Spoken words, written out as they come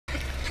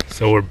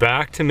So we're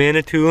back to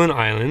Manitoulin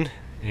Island,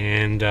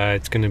 and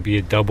it's going to be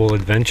a double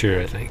adventure,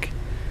 I think.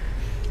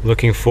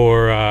 Looking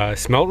for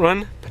smelt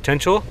run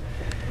potential,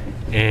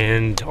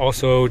 and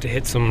also to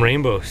hit some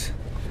rainbows.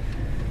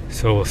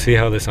 So we'll see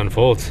how this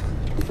unfolds.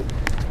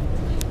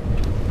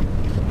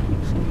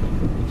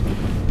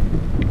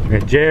 We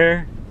got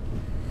Jer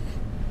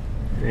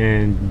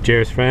and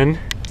Jer's friend,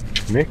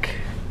 Nick.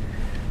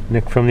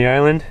 Nick from the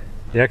island,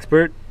 the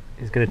expert.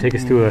 He's going to take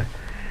us to a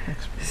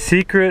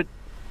secret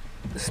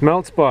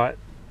smelt spot,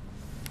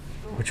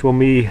 which will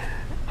be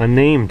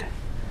unnamed,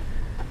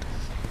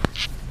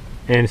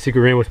 and a secret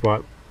rainbow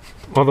spot.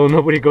 Although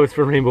nobody goes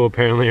for rainbow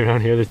apparently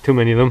around here, there's too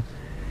many of them.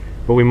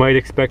 But we might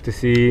expect to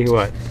see,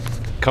 what,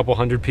 a couple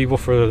hundred people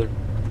for the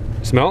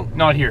smelt?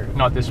 Not here,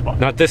 not this spot.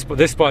 Not this, but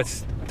this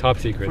spot's top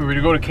secret. If we were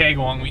to go to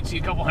Kagawong, we'd see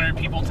a couple hundred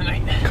people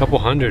tonight. A couple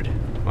hundred,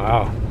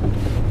 wow.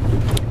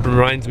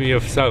 Reminds me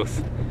of South,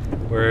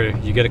 where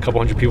you get a couple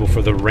hundred people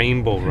for the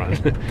rainbow run,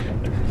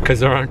 because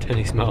there aren't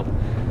any smelt.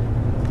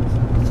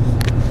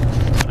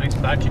 Nice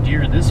batch of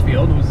deer in this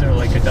field. Was there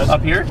like a dozen?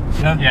 Up here?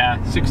 Yeah.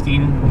 Yeah,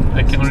 16.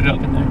 I counted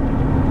up in there.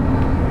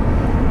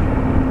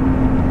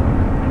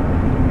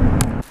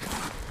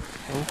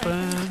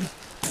 Open.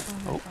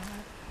 Oh.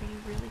 Are you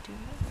really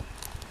doing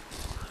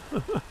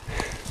it?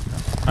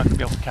 I'm not gonna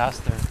be able to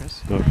cast there,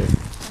 Chris. Okay,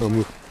 I'll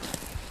move.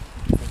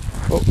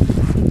 Oh.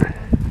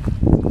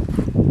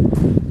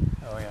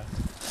 Oh yeah.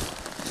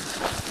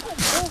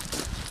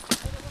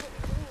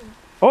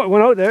 Oh, it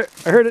went out there.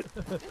 I heard it.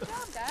 Good job,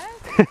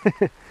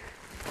 guys.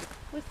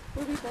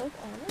 Were we both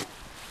on it?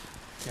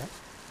 Yeah.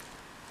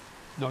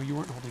 No, you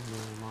weren't holding the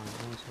line.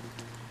 I was holding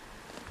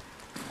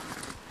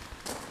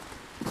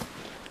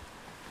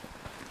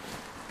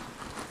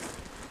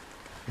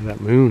the line. That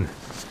moon.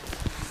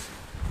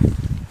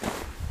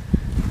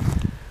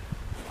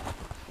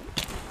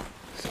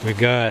 So we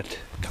got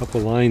a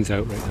couple lines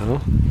out right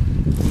now.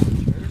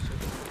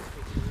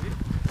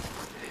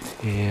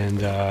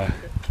 And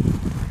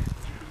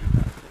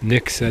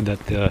Nick said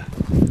that the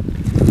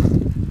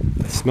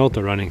smelt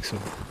are running, so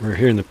we're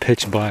here in the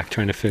pitch black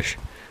trying to fish.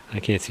 I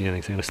can't see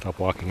anything, so I'm gonna stop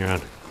walking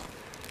around.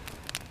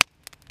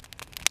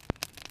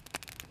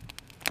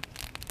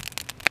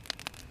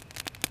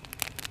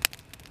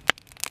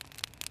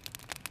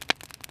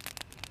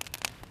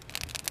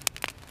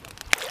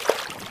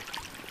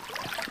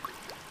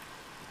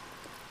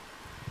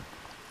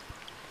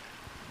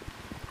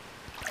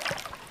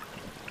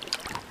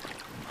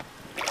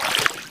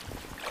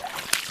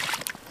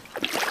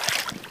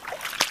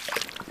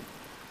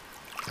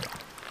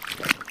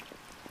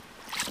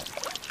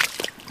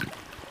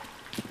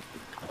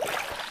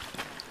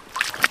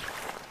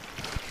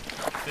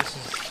 This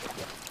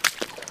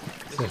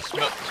is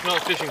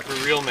smelt fishing for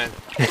real men.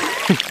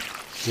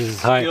 This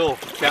is high. Skill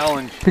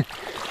challenge.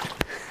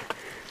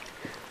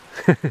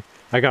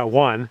 I got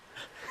one.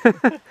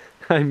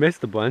 I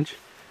missed a bunch.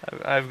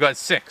 I've got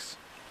 6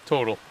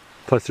 total.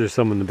 Plus there's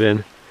some in the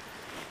bin.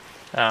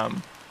 But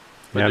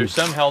Yeah, there's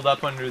some held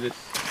up under this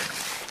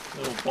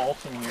little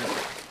balsam here.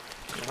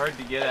 They're hard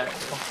to get at.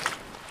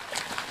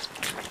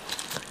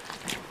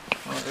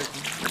 Oh,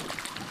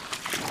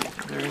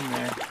 they're in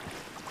there.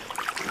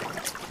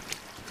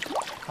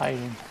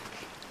 Hiding.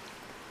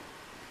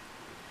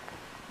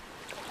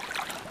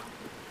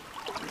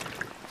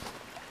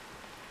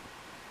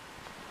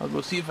 I'll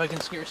go see if I can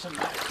scare some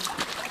back.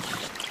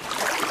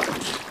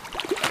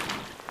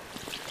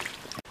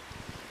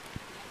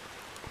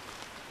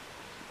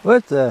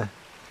 What the?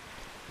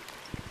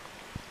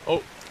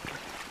 Oh,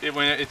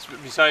 it's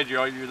beside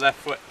your left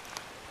foot.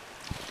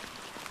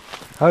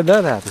 How'd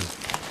that happen?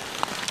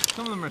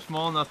 Some of them are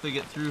small enough to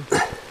get through.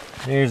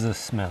 There's a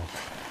smelt.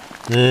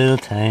 Little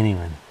tiny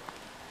one.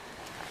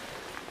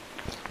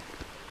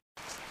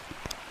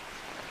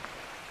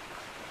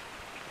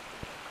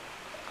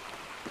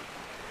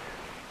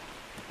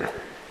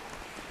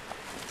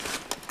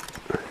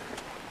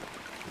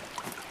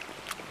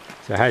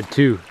 So I had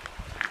 2. You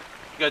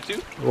got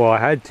 2? Well, I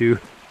had 2.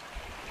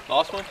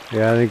 Lost one?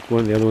 Yeah, I think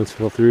one of the other ones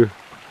fell through.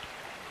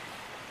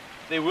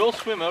 They will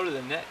swim out of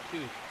the net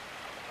too.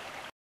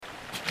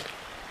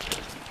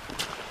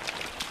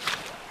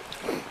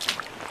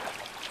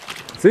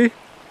 See?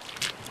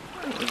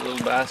 There's a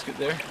little basket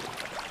there.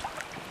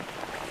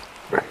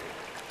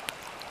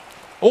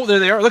 Oh, there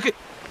they are. Look at.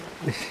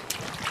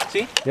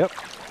 See? Yep.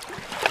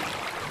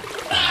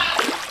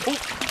 Oh.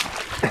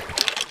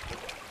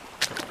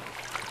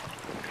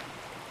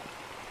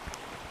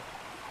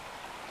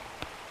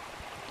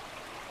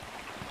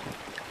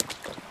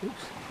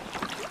 Oops.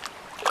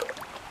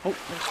 Oh,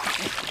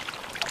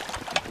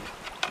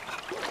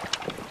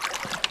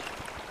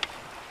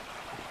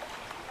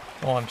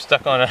 oh, I'm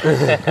stuck on a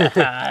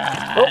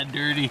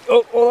dirty.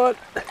 Oh, hold on.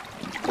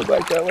 Go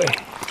back that way.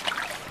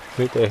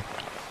 Right there.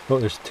 Oh,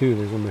 there's 2.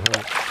 There's one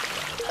behind.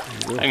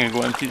 I'm gonna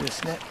go empty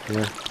this net.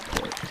 Yeah.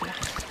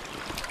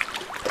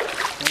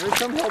 There's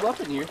some held up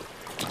in here.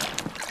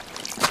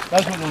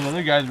 That's what those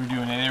other guys were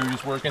doing. They were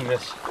just working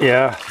this.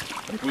 Yeah.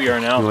 Like we are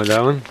now. You want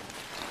that one?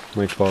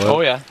 Might fall out.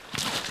 Oh yeah.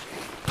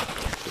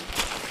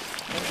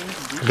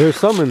 There's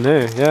some in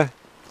there, yeah.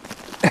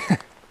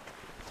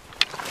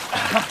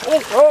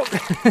 Oh!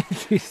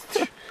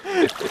 Jeez.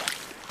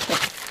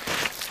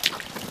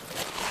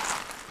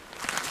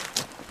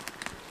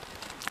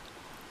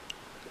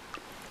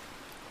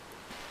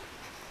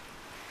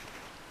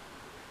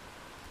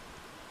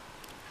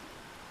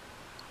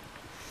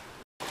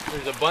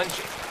 There's a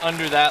bunch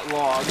under that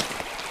log,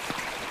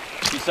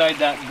 beside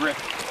that brick.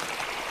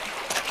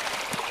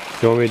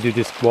 Do you want me to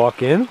just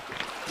walk in?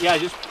 Yeah,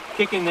 just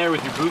kick in there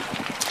with your boot.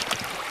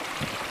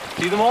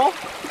 See them all?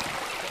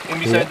 In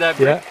beside that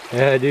brick?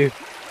 Yeah, I do.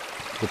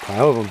 There's a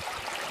pile of them.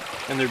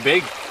 And they're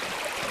big.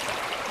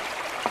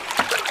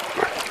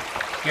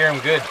 Scare them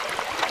good.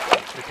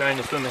 They're trying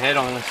to swim ahead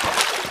on us.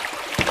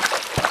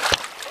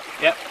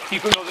 Yep,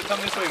 keep them. Come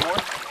this way more.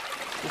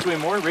 This way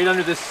more, right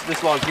under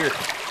this log here.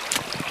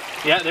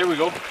 Yeah, there we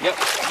go. Yep,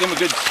 give them a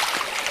good.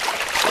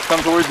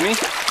 Come towards me.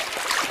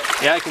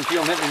 Yeah, I can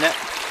feel them hitting the net.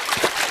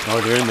 Oh,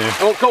 they're in there.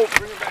 Oh, go!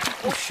 Bring them back.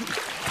 Oh, shoot.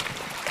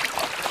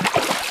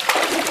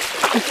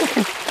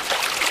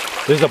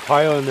 There's a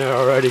pile in there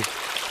already.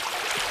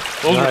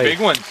 Those are big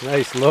ones.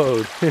 Nice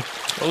load.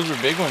 Those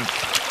are big ones.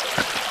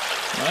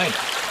 Nice.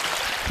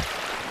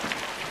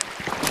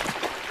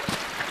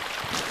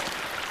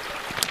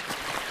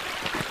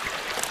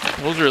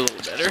 Those are a little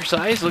better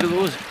size. Look at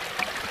those.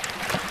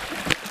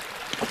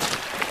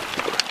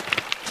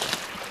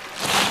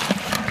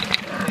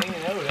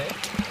 Hanging out, eh?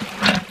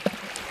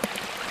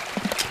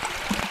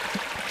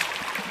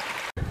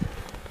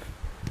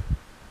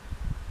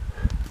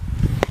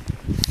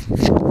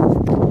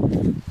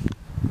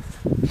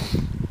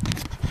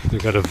 We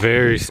got a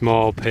very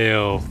small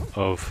pail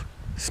of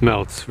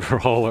smelts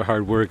for all our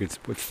hard work. It's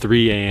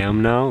 3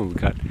 a.m. now. We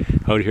got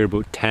out here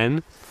about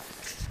 10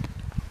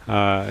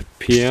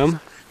 p.m.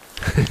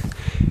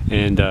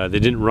 and they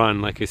didn't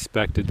run like I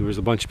expected. There was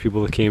a bunch of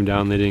people that came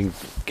down. They didn't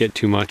get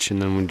too much,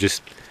 and then we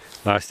just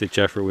last-ditch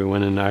effort. We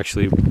went in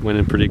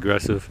pretty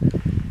aggressive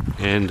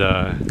and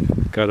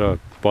got a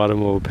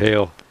bottom of a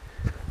pail.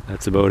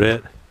 That's about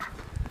it.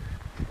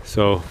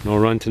 So no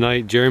run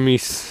tonight.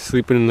 Jeremy's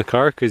sleeping in the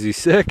car because he's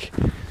sick.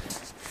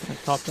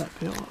 Top that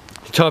pail up.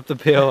 Top the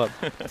pail up.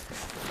 It's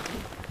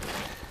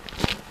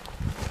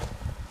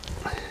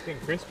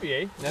getting crispy,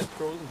 eh? That's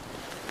frozen.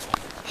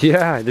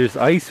 Yeah, there's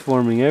ice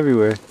forming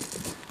everywhere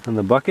on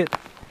the bucket.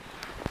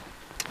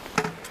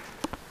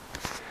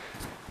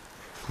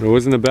 It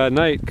wasn't a bad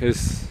night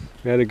because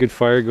we had a good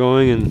fire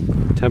going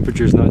and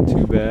temperature's not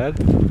too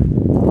bad.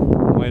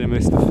 Might have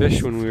missed the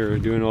fish when we were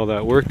doing all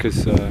that work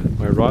because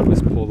my rod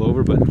was pulled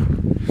over, but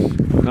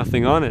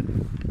nothing on it.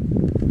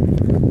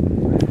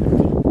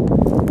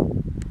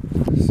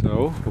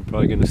 So we're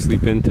probably going to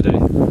sleep in today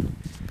and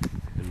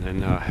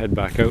then head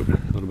back out a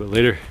little bit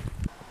later.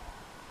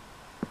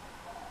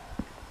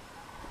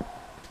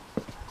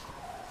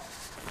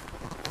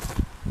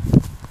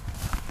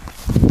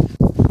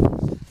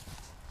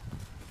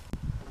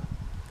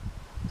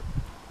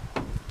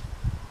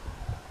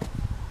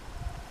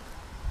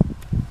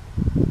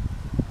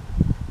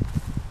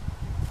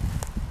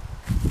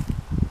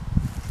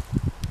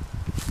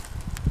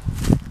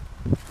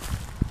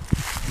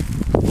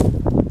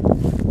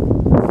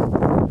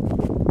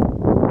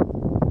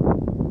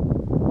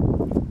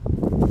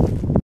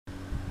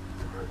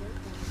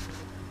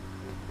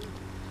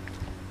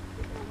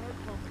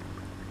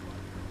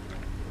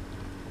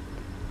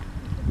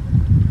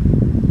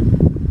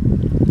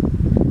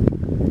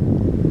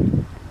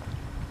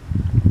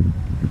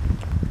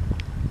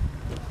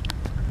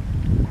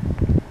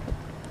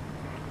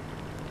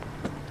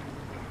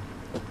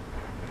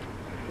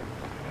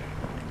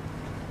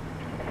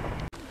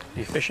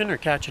 You fishing or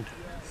catching?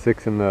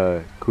 6 in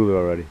the cooler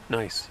already.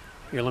 Nice.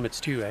 Your limit's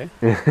 2, eh?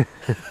 You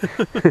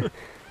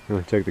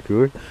want to check the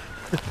cooler?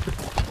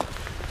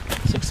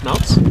 6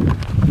 smelts?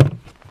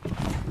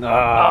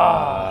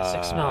 Ah,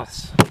 6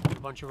 smelts. A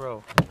bunch of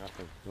roe.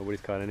 Nothing.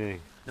 Nobody's caught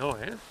anything. No,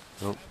 eh?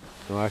 Nope.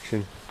 No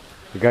action.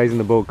 The guys in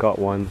the boat caught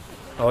one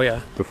Oh,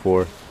 yeah.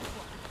 before.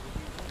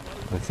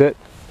 That's it.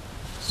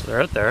 So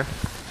they're out there.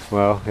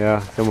 Well,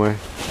 yeah, somewhere.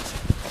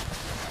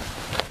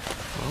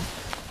 Well,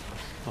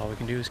 all we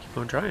can do is keep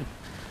on trying.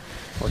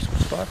 Or some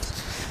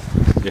spots.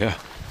 Yeah.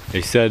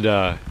 They said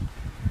the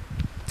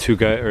two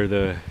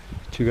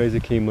guys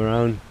that came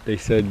around, they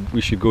said we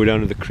should go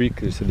down to the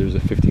creek. They said there's a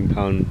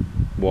 15-pound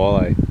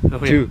walleye.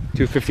 Oh, yeah.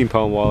 Two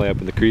 15-pound walleye up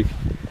in the creek,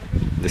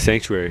 the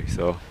sanctuary.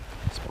 So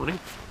Spawning?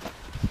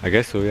 I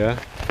guess so, yeah.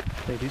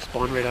 They do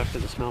spawn right after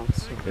the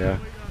smelts. So. Yeah.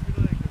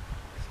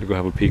 So go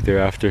have a peek there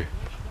after.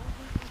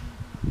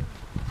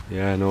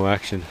 Yeah, no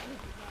action.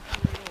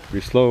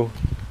 Pretty slow.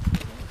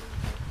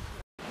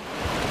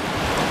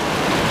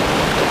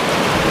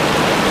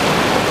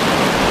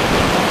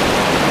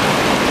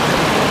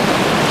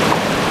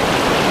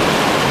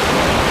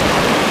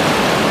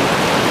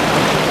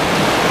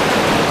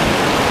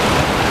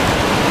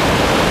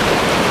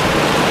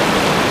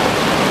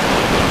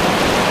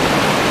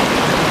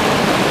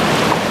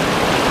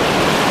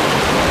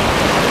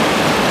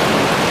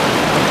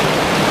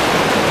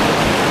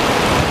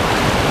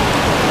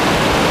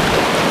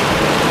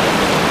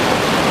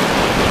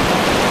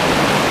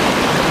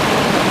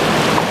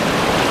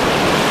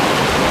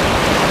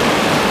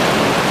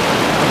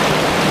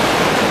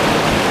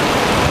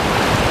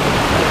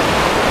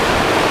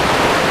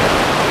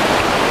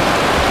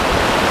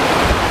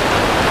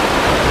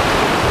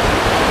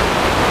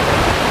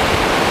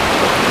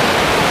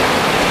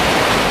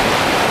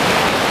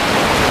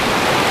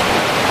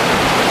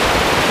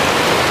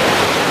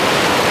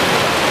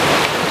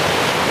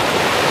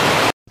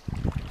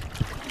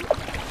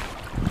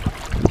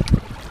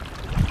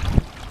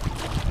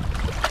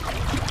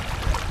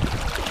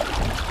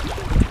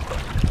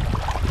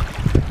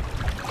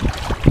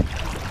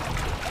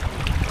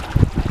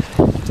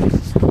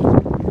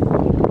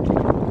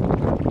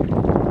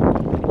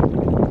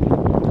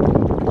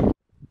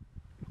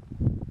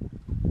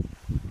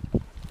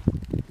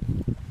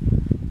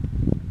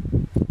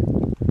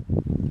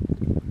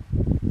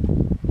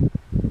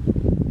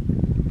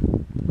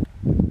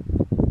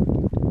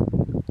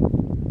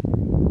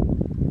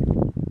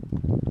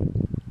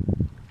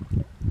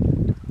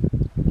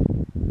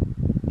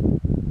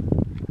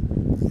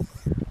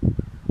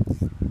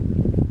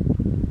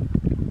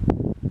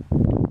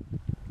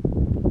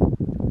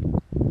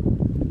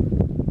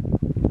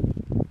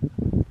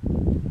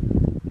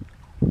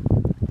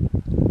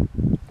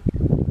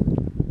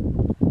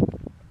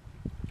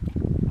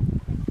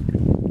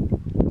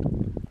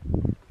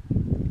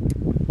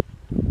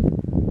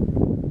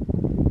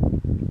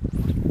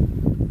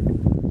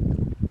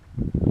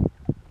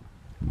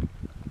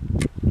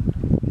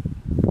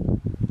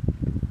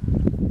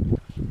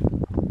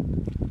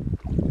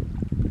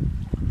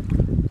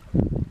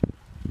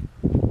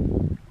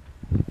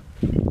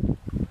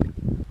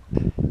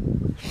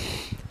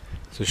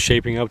 So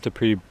shaping up to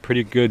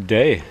pretty good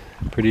day,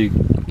 pretty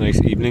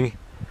nice evening.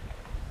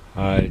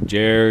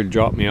 Jared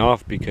dropped me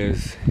off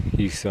because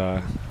he's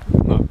not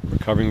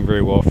recovering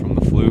very well from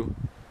the flu.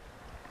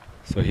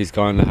 So he's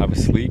gone to have a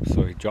sleep,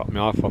 so he dropped me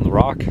off on the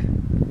rock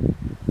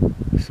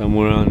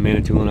somewhere on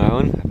Manitoulin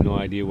Island. I have no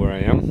idea where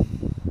I am,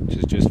 which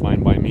is just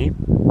fine by me.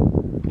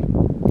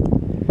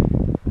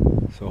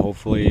 So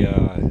hopefully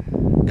a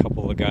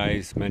couple of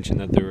guys mentioned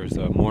that there was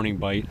a morning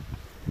bite.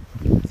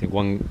 I think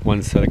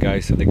one set of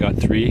guys said they got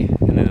 3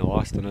 and then they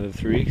lost another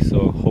 3,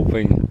 so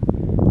hoping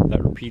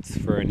that repeats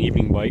for an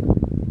evening bite.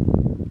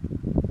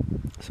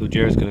 So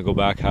Jared's gonna go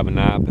back, have a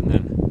nap, and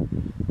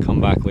then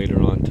come back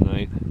later on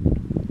tonight,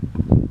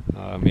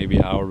 maybe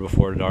an hour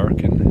before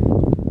dark,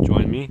 and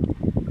join me.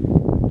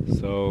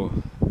 So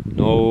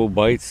no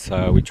bites.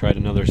 We tried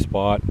another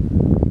spot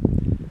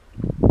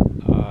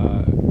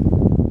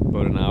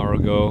about an hour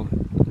ago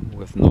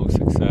with no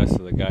success.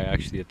 So the guy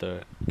actually at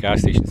the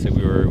gas station said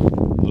we were a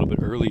little bit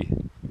early,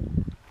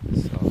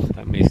 so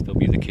that may still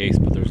be the case,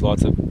 but there's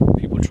lots of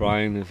people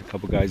trying. There's a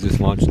couple guys just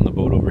launched on the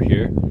boat over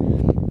here.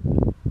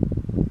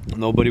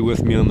 Nobody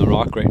with me on the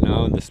rock right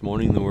now, and this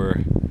morning there were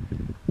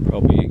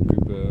probably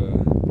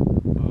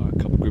a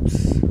couple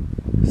groups,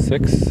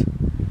 6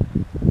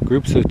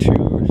 groups of 2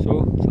 or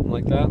so, something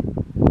like that.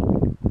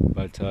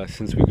 But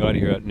since we got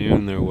here at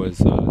noon, there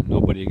was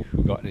nobody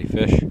who got any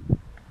fish.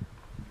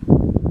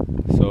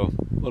 So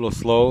a little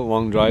slow,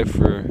 long drive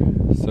for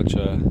such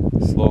a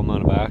slow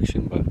amount of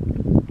action, but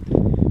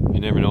you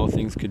never know,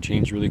 things could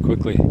change really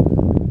quickly.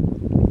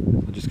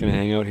 I'm just gonna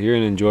hang out here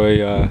and enjoy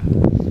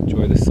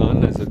the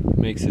sun as it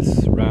makes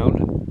its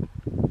round.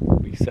 We'll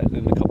be setting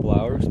in a couple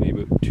hours,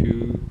 maybe about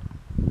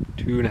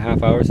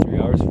 2.5 hours, 3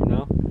 hours from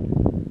now.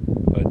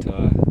 But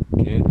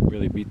can't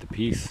really beat the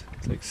peace.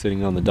 It's like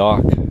sitting on the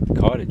dock at the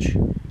cottage,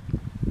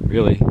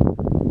 really.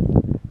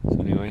 So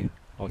anyway,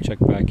 I'll check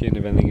back in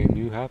if anything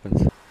new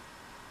happens.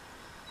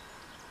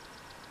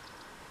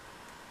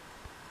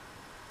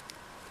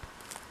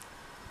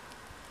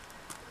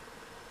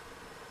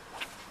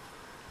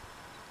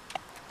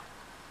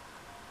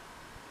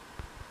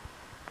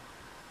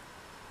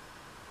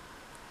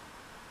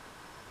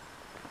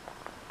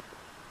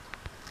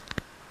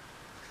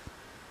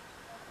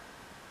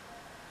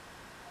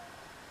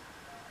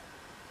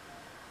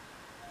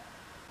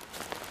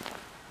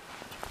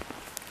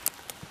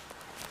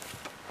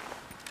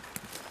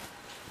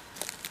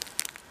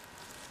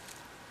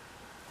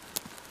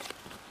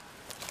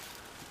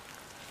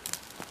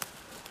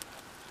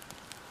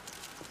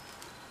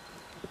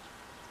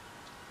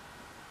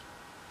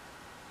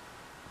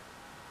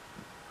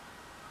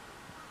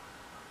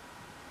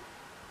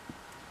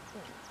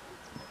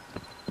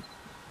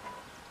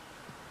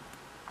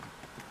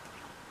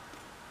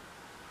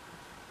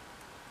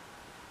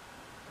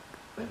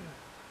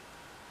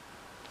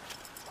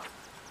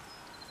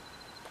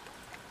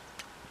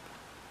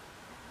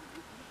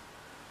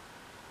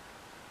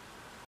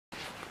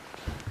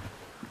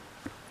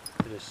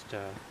 Just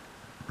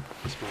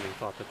this morning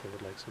thought that they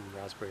would like some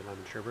raspberry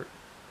lemon sherbet,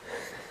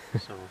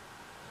 so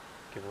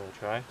give it a little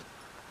try.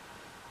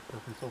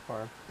 Nothing so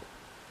far.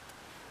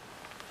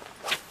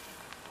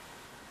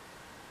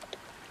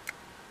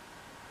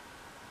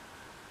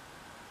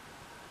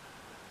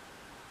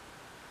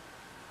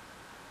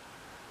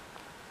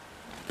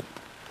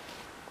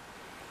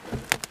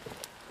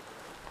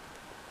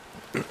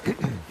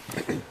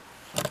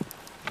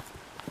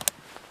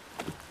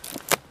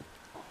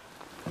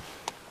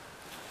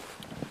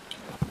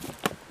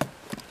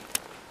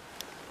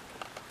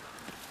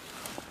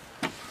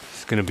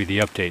 Gonna be the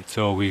update.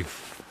 So we've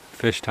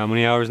fished how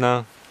many hours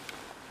now?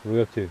 What are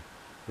we up to?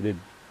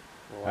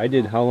 I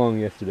did how long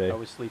yesterday? I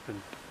was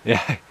sleeping.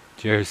 Yeah,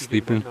 Jared's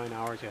sleeping. About 9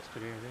 hours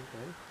yesterday, I think,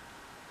 right?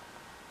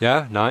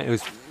 Yeah, 9.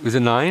 Was it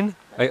 9?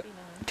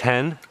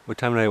 10. What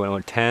time did I went? I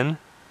went 10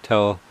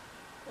 till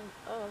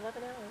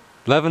 11 hours.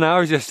 11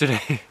 hours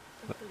yesterday.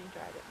 Including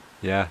driving.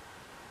 Yeah,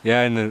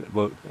 yeah, and then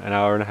about an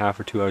hour and a half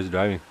or 2 hours of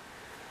driving.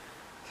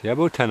 So yeah,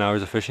 about 10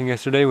 hours of fishing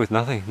yesterday with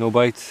nothing, no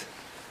bites.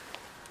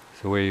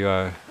 So we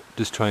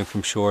just trying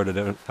from shore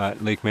to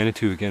at Lake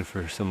Manitou again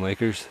for some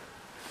Lakers.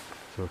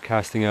 So we're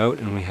casting out,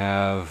 and we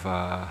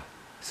have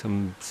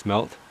some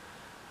smelt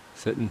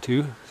sitting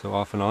too, so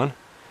off and on.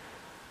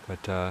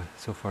 But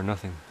so far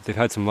nothing. They've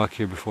had some luck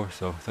here before,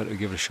 so I thought I'd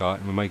give it a shot,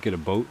 and we might get a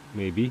boat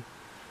maybe.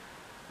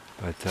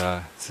 But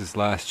it's his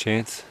last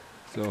chance,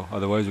 so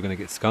otherwise we're gonna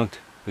get skunked.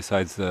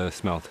 Besides the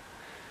smelt,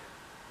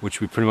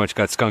 which we pretty much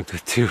got skunked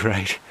with too,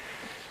 right?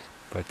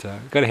 But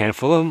got a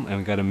handful of them, and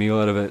we got a meal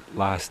out of it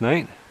last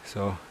night.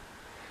 So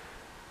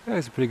yeah,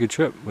 it's a pretty good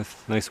trip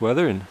with nice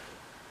weather, and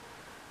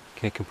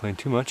can't complain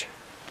too much.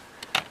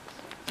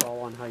 It's all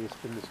on how you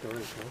spin the story,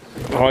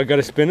 Chris. Oh, I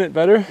gotta spin it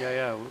better?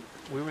 Yeah.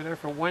 We were there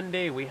for one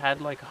day. We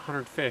had like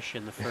 100 fish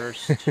in the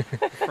first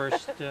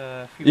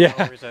few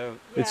hours out.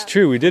 It's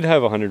true, we did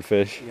have 100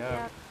 fish.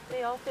 Yeah,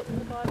 they all fit in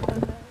the bottom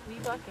of the wee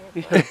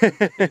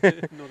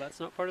bucket. No,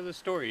 that's not part of the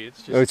story.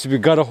 It's just Oh, we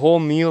got a whole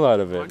meal out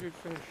of it. 100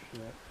 fish.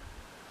 Yeah.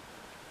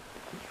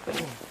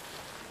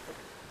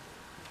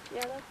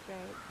 Yeah, that's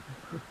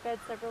right. Fed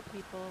several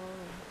people.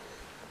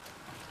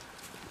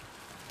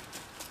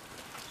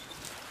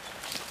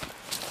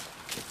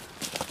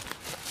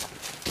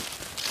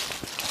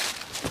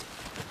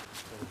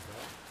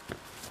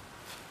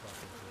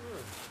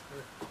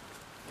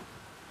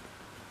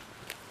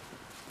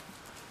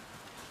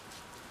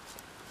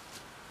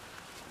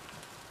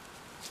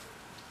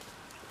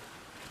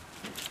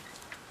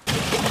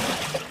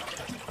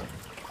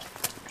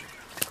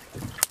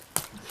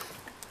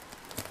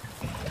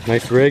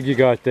 Nice rig you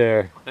got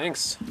there.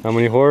 Thanks. How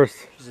many horse?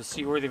 She's a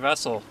seaworthy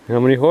vessel. How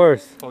many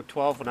horse? About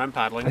 12 when I'm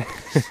paddling.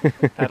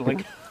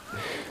 Paddling.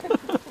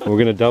 We're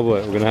gonna double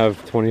it. We're gonna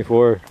have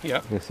 24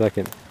 Yeah. in a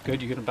second.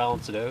 Good, you're gonna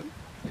balance it out.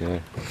 Yeah.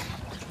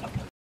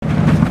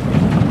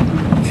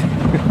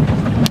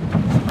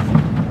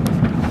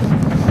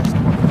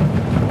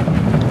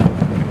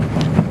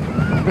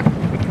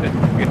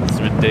 It's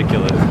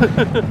ridiculous.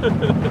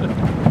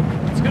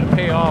 It's gonna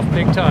pay off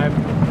big time.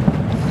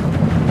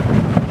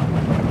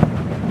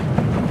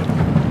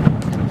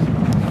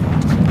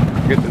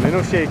 Get the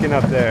minnow shaking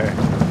up there.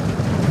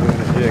 Doing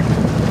the jig.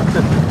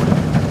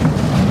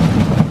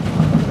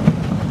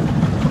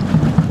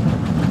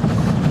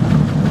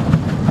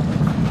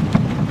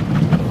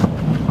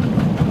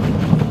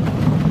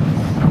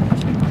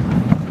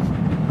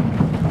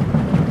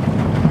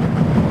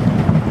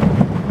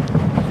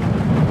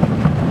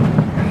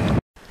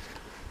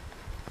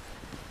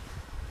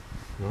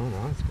 No,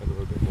 it's got a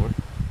little bit more.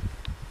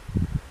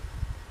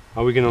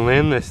 How are we gonna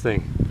land this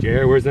thing?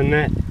 Jared, where's the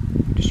net?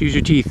 Just use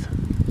your teeth.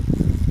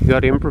 You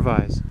gotta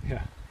improvise.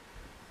 Yeah.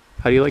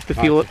 How do you like to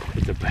feel it?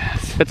 It's a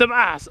bass. It's a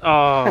bass!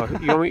 Oh,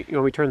 you want me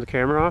to turn the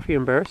camera off? You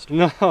embarrassed?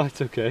 No,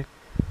 it's okay.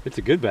 It's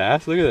a good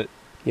bass. Look at it.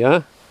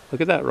 Yeah?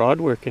 Look at that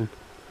rod working.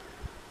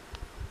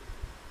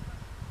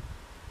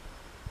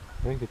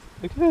 I think it's,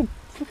 look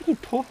at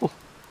it pull.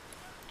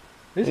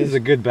 This is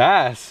a good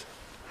bass.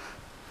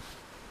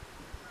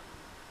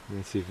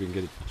 Let's see if we can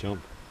get it to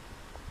jump.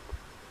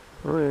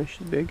 Oh yeah,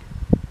 she's big.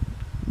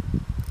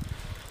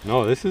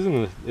 No, this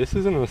isn't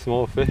a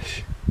small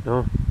fish.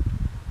 No.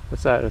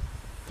 What's that? A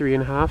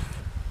 3.5?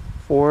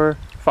 4?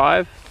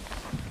 5?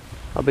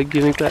 How big do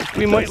you think that?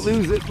 We might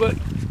lose it, but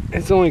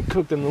it's only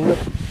cooked in the lip.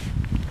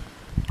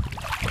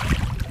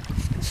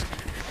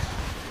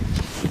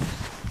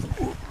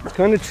 It's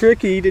kind of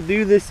tricky to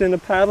do this in a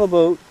paddle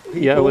boat.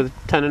 People. Yeah, with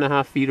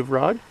 10.5 feet of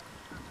rod.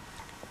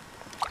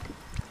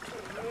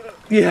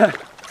 Yeah.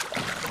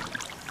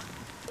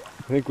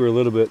 I think we're a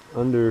little bit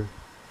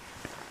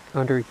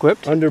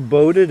Under-equipped.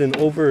 underboated and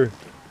overfished.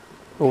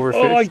 Overfished.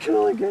 Oh, I can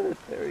only get it.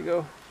 There we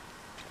go.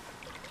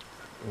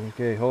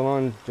 Okay, hold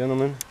on,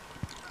 gentlemen.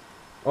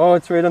 Oh,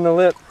 it's right on the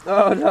lip.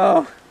 Oh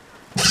no.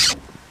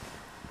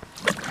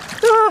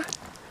 Ah!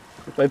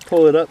 If I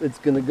pull it up, it's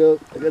gonna go.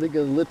 I gotta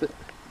go lip it.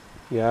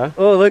 Yeah.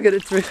 Oh, look at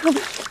it. It's right on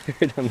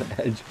right on the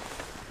edge.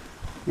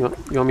 You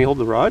want me to hold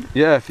the rod?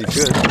 Yeah, if you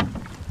could.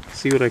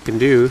 See what I can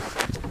do.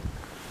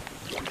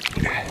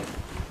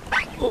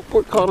 Oh,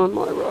 we're caught on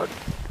my rod.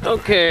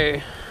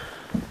 Okay.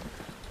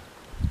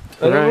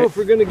 I don't know if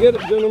we're gonna get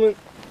it, gentlemen.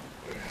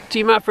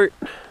 Team effort.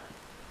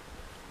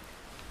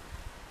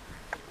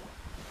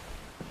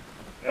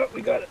 Oh,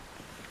 we got it.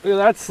 Look at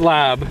that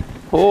slab.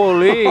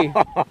 Holy.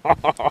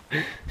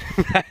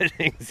 That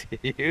thing's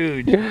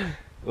huge.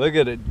 Look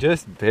at it,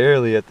 just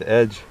barely at the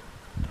edge.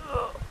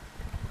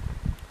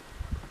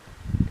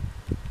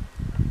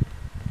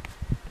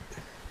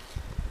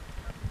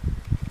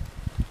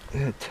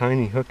 That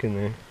tiny hook in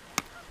there.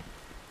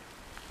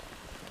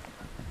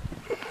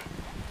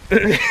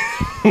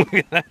 Look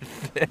at that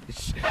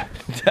fish.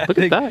 Look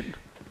at that.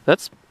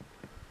 That's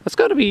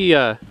got to be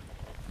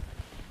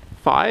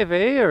 5,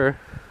 or?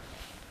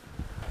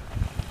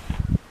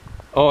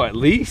 Oh, at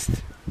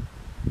least.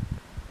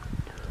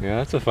 Yeah,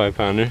 that's a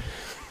 5-pounder.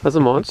 That's a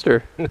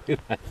monster. Look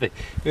at that thing.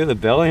 Look at the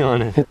belly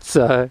on it. It's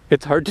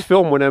hard to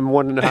film when I'm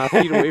 1.5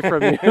 feet away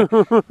from you.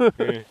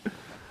 Here.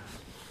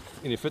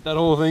 Can you fit that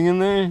whole thing in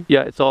there?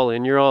 Yeah, it's all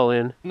in. You're all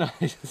in.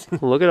 Nice.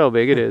 Look at how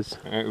big it is.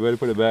 All right, we better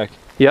put it back.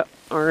 Yep.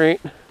 All right.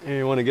 Hey,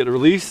 you want to get a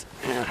release?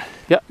 Yeah.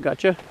 Yeah,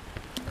 gotcha.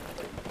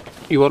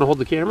 You want to hold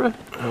the camera?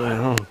 Oh, I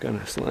know, kind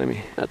of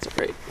slimy. That's all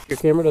right. Your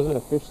camera doesn't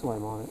have fish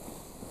slime on it.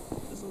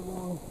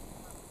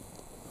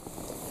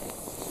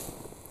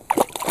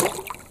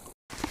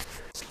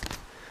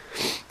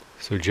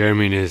 So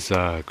Jeremy and his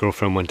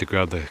girlfriend went to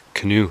grab the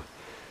canoe,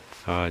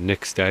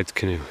 Nick's dad's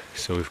canoe.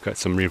 So we've got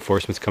some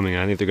reinforcements coming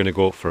on. I think they're going to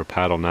go out for a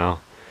paddle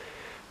now.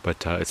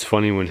 But it's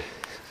funny when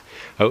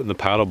out in the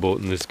paddle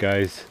boat and there's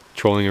guys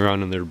trolling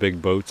around in their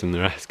big boats and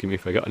they're asking me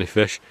if I got any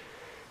fish.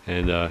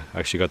 And I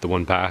actually got the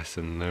one bass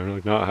and they're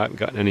like, no, I haven't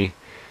gotten any.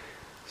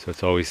 So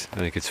it's always, I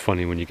think it's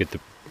funny when you get the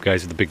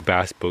guys with the big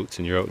bass boats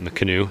and you're out in the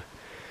canoe.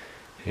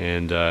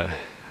 And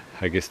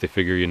I guess they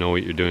figure you know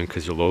what you're doing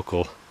because you're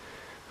local.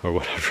 Or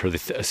whatever, they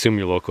assume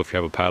you're local if you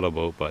have a paddle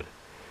boat, but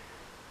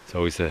it's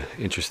always an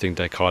interesting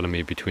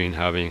dichotomy between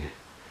having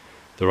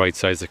the right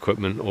size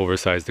equipment,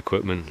 oversized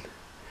equipment,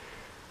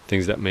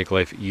 things that make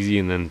life easy,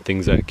 and then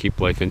things that keep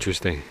life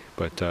interesting.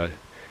 But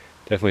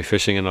definitely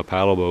fishing in a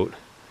paddle boat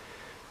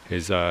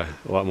is a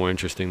lot more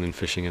interesting than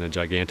fishing in a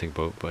gigantic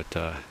boat. But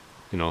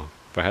you know,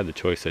 if I had the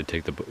choice, I'd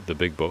take the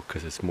big boat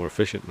because it's more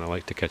efficient and I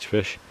like to catch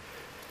fish.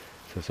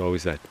 So it's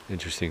always that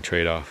interesting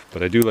trade-off.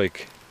 But I do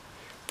like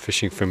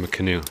fishing from a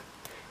canoe,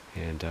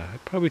 and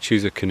I'd probably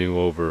choose a canoe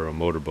over a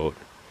motorboat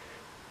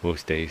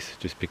most days,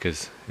 just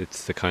because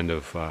it's the kind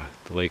of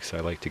the lakes I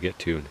like to get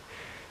to. And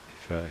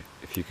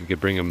if you could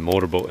bring a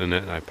motorboat in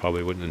it, I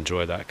probably wouldn't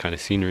enjoy that kind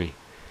of scenery.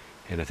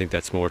 And I think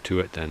that's more to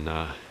it than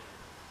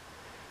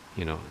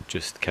you know,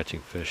 just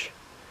catching fish.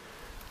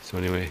 So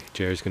anyway,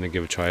 Jared's gonna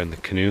give a try on the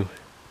canoe.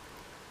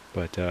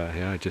 But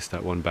yeah, just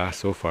that one bass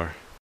so far.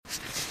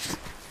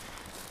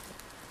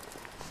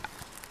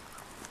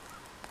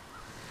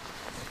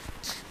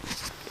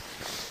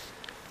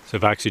 So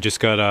I've actually just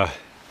got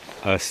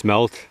a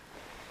smelt,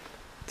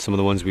 some of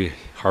the ones we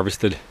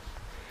harvested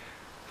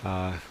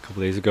a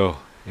couple days ago,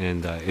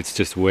 and it's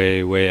just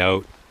way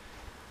out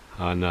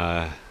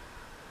on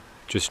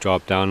just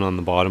dropped down on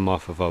the bottom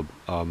off of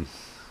a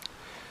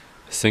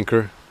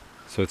sinker,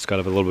 so it's got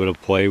a little bit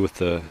of play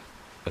with a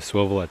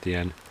swivel at the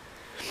end,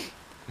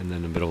 and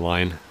then a bit of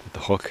line with the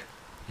hook.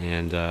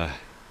 And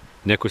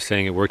Nick was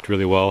saying it worked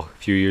really well a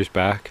few years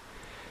back.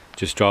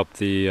 Just drop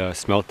the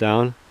smelt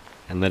down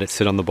and let it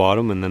sit on the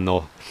bottom, and then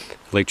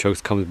if lake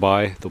trout comes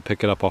by, they'll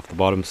pick it up off the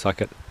bottom,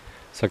 suck it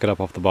up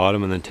off the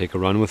bottom, and then take a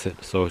run with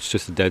it. So it's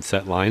just a dead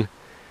set line,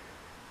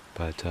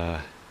 but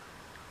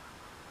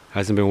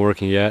hasn't been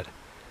working yet.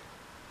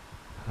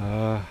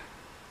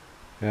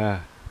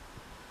 Yeah,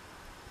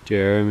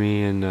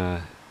 Jeremy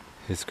and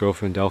his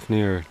girlfriend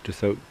Delphine are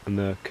just out in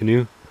the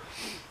canoe.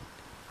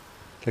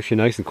 It's actually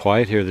nice and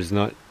quiet here. There's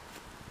not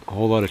a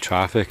whole lot of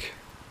traffic.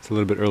 It's a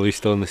little bit early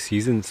still in the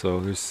season, so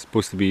there's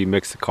supposed to be a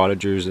mix of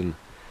cottagers and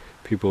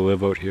people who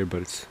live out here,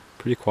 but it's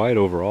pretty quiet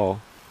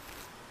overall.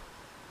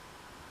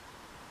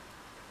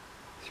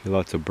 See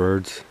lots of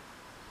birds.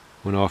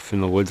 Went off in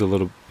the woods a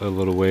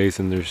little ways,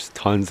 and there's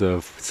tons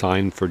of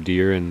sign for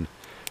deer and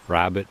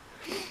rabbit.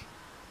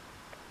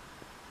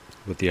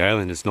 But the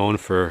island is known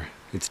for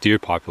its deer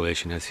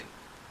population. It has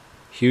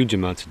huge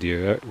amounts of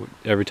deer.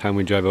 Every time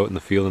we drive out in the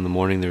field in the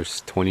morning,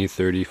 there's 20,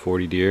 30,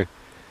 40 deer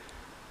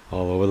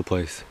all over the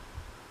place.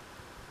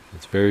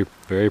 It's very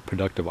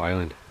productive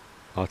island.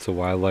 Lots of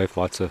wildlife,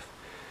 lots of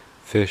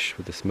fish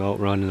with the smelt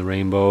run and the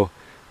rainbow,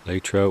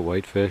 lake trout,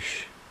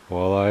 whitefish,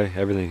 walleye,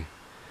 everything.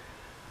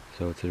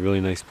 So it's a really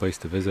nice place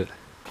to visit.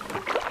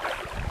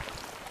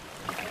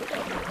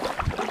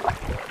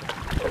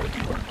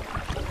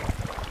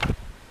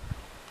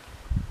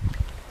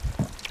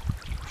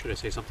 Should I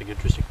say something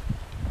interesting?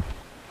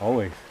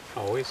 Always.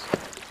 Always?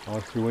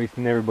 Always, you're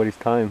wasting everybody's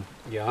time.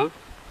 Yeah?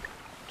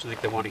 Do you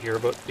think they want to hear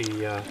about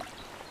the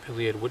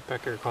pileated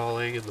woodpecker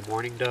calling, and the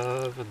mourning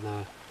dove, and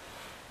the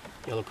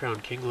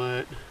yellow-crowned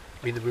kinglet?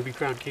 I mean the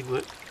ruby-crowned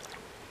kinglet?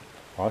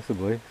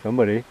 Possibly.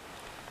 Somebody.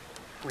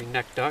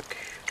 Ring-necked duck,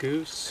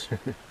 goose,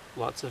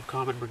 lots of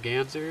common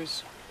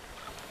mergansers,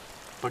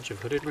 a bunch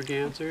of hooded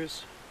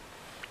mergansers.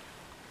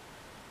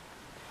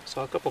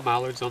 Saw a couple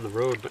mallards on the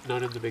road, but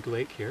none in the big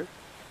lake here.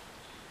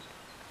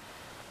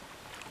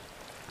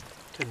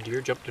 10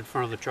 deer jumped in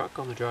front of the truck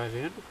on the drive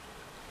in.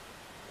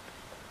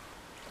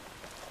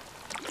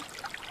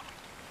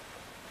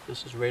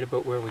 This is right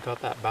about where we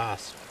got that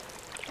bass.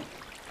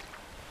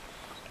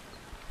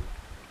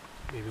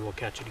 Maybe we'll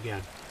catch it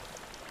again.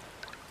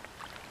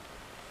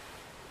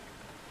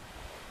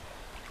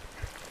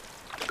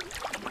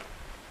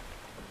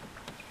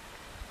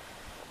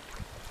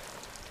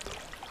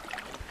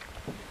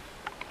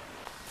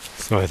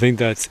 So I think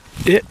that's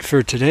it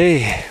for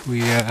today.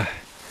 We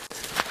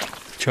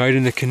tried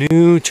in the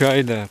canoe,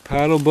 tried the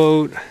paddle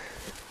boat,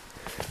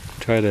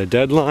 tried a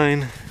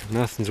deadline.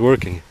 Nothing's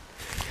working.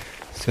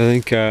 So I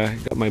think I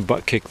got my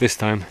butt kicked this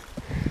time.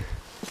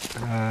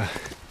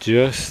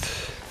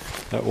 Just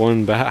that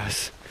one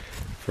bass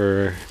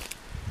for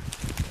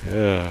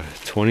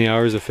 20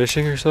 hours of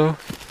fishing or so.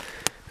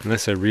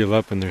 Unless I reel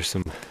up and there's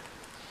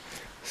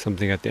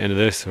something at the end of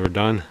this, we're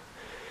done.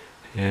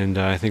 And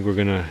I think we're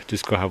gonna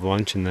just go have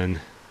lunch, and then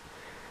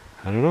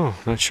I don't know,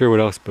 not sure what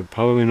else, but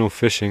probably no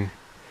fishing.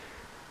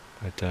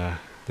 But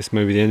this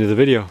might be the end of the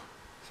video.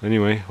 So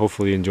anyway,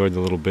 hopefully you enjoyed the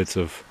little bits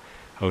of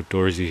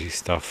outdoorsy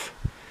stuff.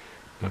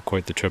 Not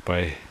quite the trip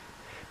I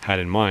had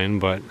in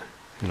mind, but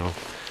you know,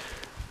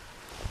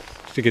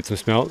 just to get some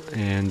smelt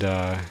and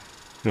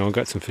you know,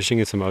 got some fishing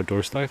and some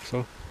outdoor stuff.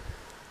 So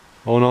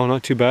all in all,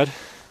 not too bad.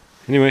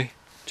 Anyway,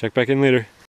 check back in later.